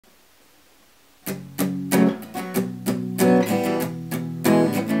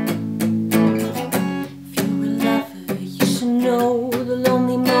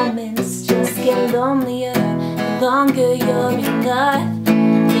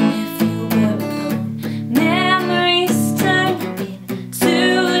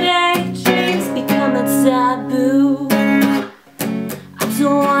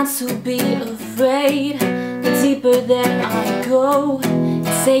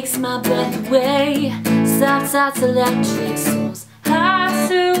takes my breath away. Soft thoughts, electric soars high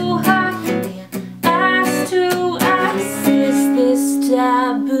to high. Being asked to ask, is this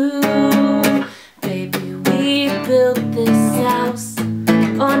taboo? Baby, we built this house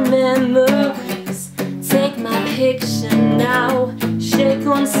on memories. Take my picture now, shake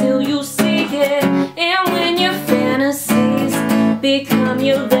until you see it. And when your fantasies become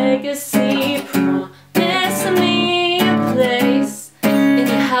your legacy, promise me a place in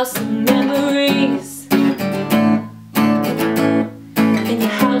your house of memories. In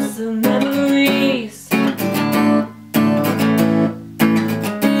your house of memories.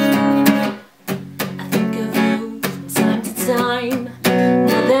 I think of you from time to time,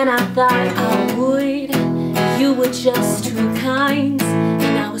 more than I thought I would. You were just too kind,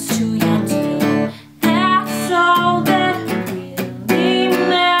 and I was too young to know that's all that really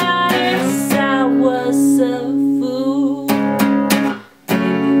matters. I was a fool.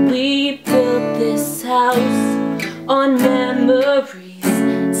 Baby, we built this house on memories.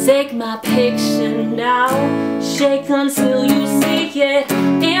 Take my picture now, shake until you see it.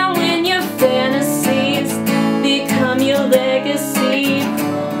 And when your fantasies become your legacy,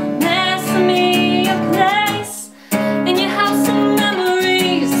 promise me a place in your house of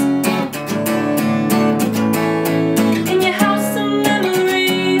memories. In your house of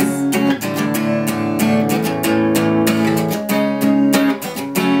memories.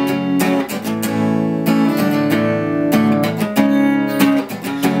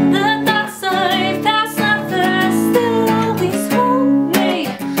 The thoughts I've passed are fast, they'll always hold me.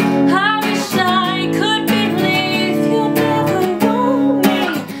 I wish I could believe you'll never want me.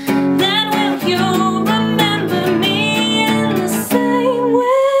 Then will you remember me in the same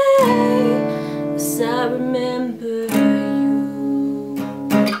way as I remember you?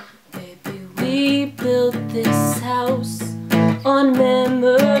 Baby, we built this house on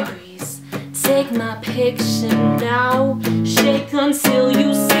memories. Take my picture now, shake until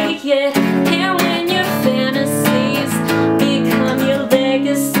you see it.